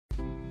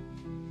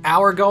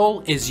Our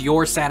goal is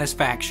your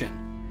satisfaction.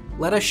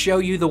 Let us show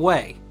you the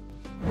way.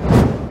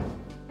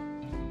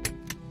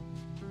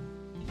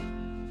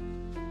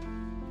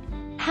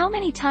 How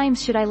many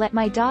times should I let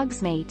my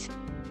dogs mate?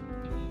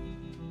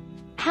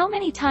 How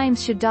many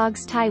times should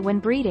dogs tie when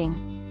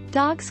breeding?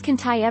 Dogs can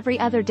tie every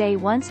other day,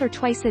 once or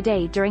twice a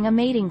day during a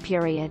mating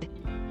period.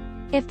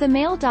 If the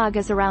male dog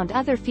is around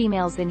other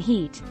females in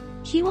heat,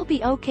 he will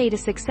be okay to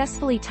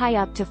successfully tie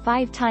up to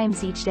 5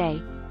 times each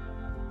day.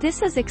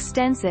 This is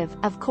extensive,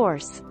 of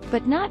course,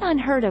 but not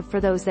unheard of for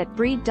those that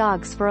breed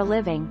dogs for a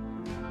living.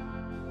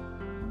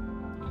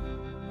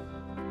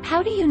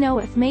 How do you know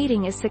if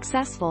mating is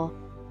successful?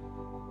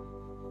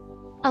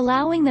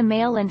 Allowing the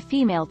male and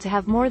female to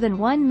have more than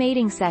one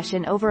mating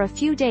session over a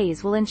few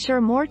days will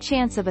ensure more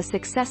chance of a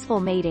successful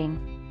mating.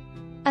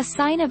 A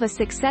sign of a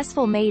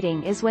successful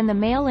mating is when the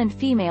male and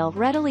female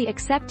readily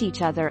accept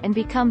each other and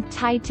become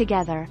tied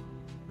together.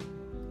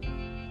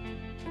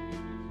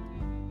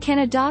 Can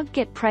a dog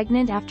get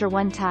pregnant after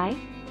one tie?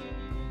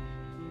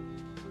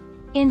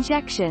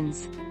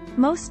 Injections.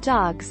 Most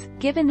dogs,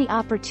 given the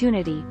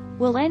opportunity,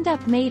 will end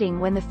up mating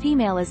when the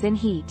female is in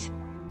heat.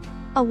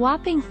 A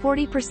whopping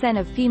 40%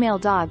 of female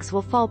dogs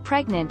will fall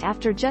pregnant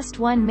after just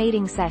one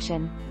mating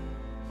session.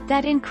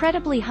 That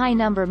incredibly high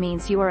number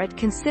means you are at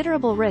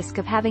considerable risk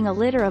of having a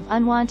litter of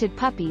unwanted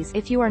puppies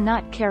if you are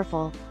not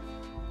careful.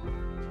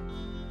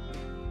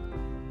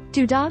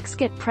 Do dogs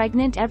get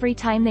pregnant every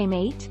time they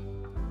mate?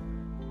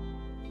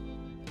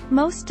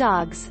 Most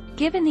dogs,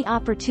 given the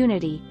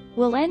opportunity,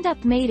 will end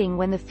up mating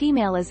when the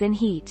female is in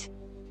heat.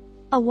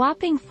 A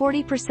whopping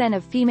 40%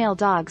 of female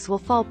dogs will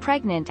fall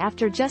pregnant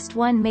after just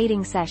one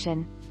mating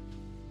session.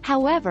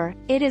 However,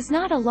 it is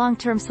not a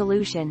long-term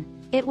solution.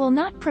 It will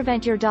not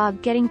prevent your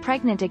dog getting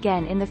pregnant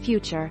again in the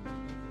future.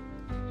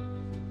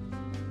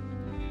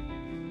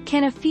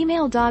 Can a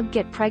female dog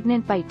get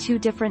pregnant by 2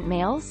 different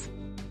males?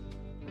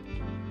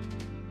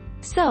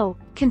 So,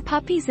 can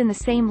puppies in the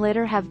same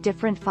litter have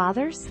different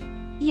fathers?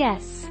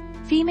 Yes.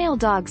 Female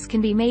dogs can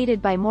be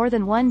mated by more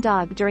than one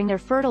dog during their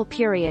fertile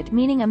period,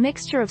 meaning a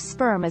mixture of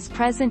sperm is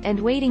present and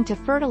waiting to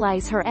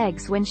fertilize her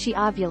eggs when she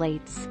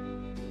ovulates.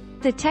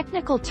 The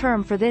technical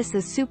term for this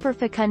is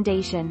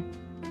superfecundation.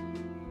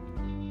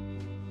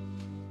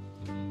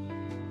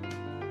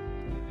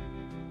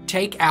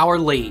 Take our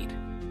lead.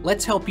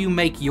 Let's help you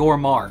make your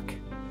mark.